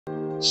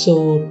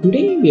So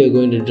today we are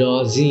going to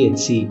draw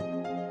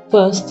ZHC.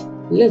 First,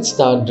 let's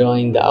start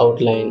drawing the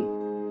outline.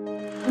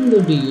 I'm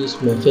going to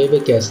use my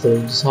favorite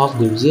castle soft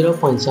grip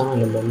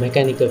 0.7mm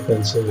mechanical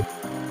pencil.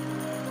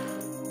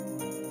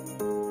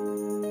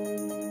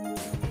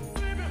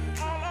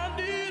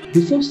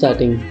 Before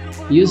starting,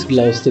 use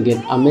gloves to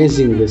get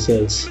amazing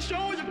results.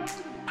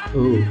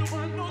 Ooh,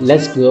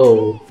 let's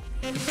go!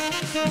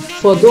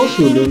 For those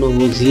who don't know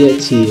who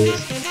ZHC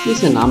is,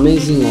 he's an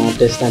amazing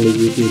artist and a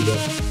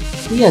YouTuber.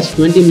 He has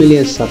 20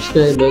 million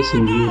subscribers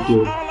in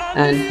YouTube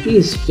and he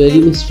is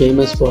very much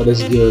famous for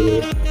his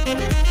giveaway.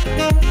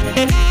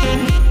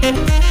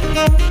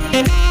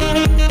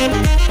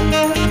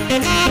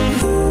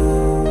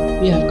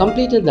 We have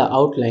completed the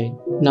outline.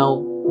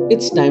 Now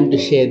it's time to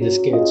share the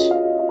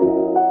sketch.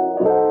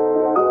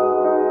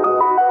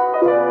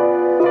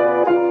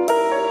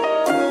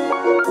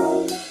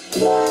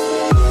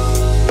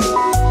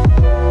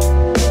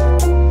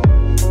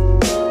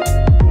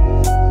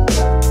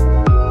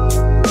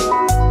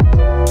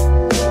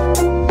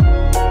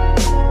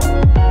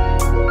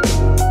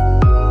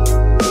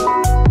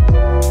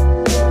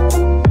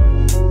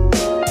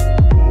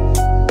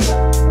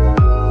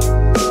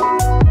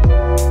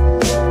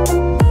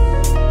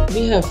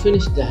 We have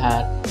finished the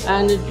hair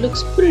and it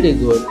looks pretty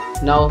good.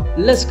 Now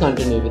let's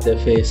continue with the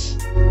face.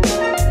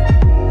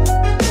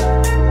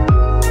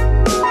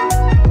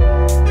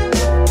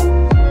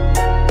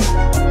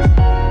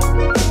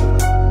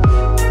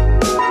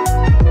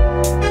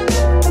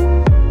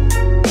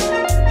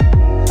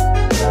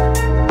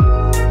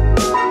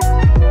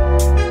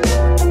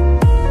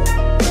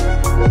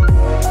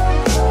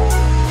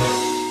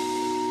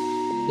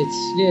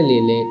 It's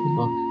really late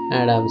now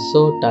and I'm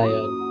so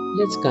tired.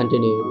 Let's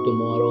continue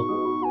tomorrow.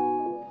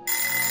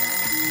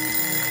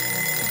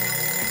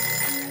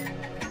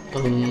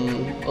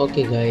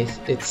 Okay guys,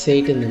 it's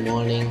 8 in the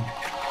morning.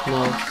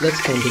 Now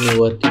let's continue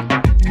working.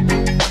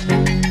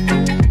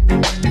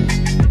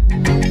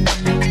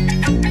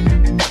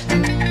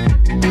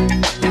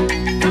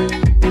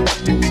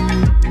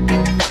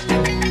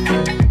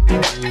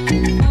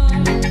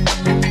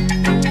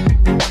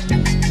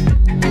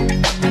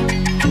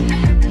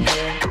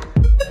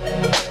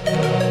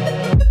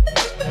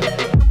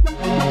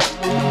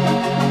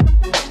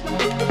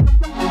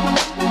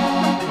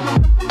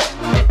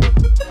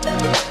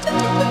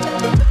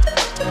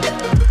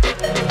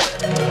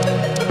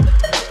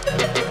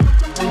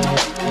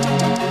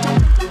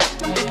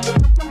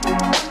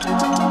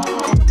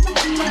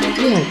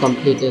 We have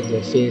completed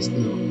the face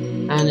now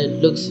and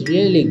it looks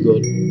really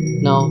good.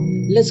 Now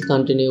let's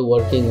continue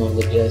working on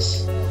the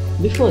dress.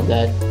 Before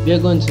that, we are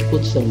going to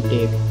put some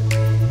tape.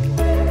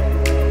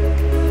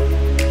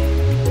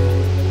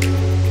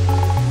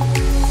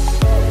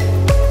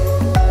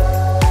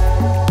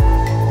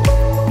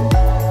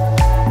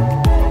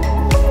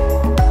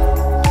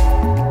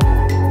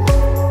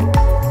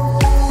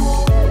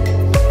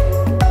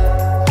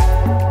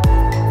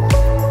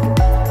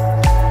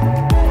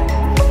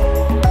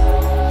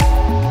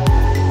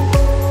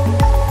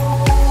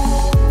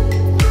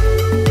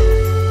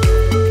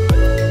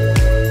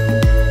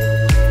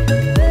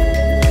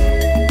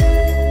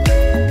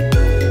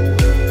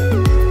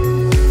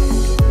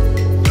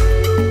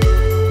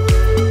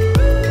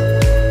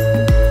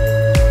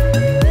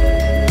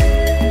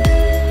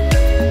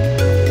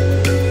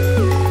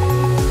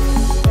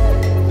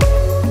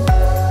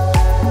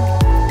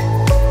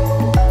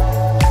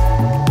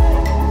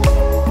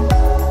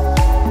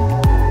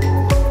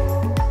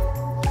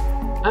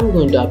 I'm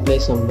going to apply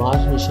some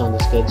varnish on the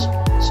sketch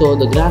so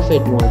the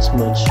graphite won't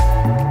smudge.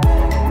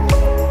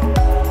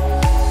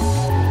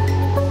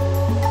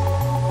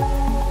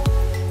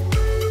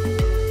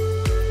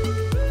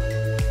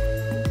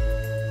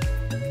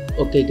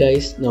 Okay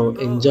guys, now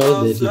enjoy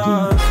the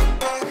review.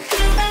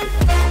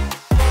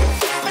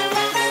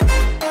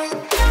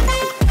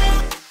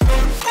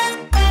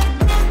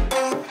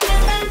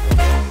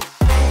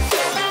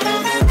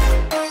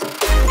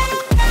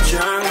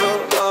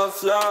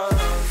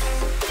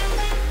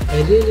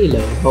 I really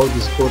love how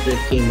this portrait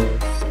came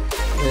out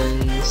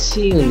and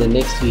see you in the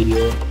next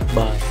video.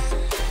 Bye.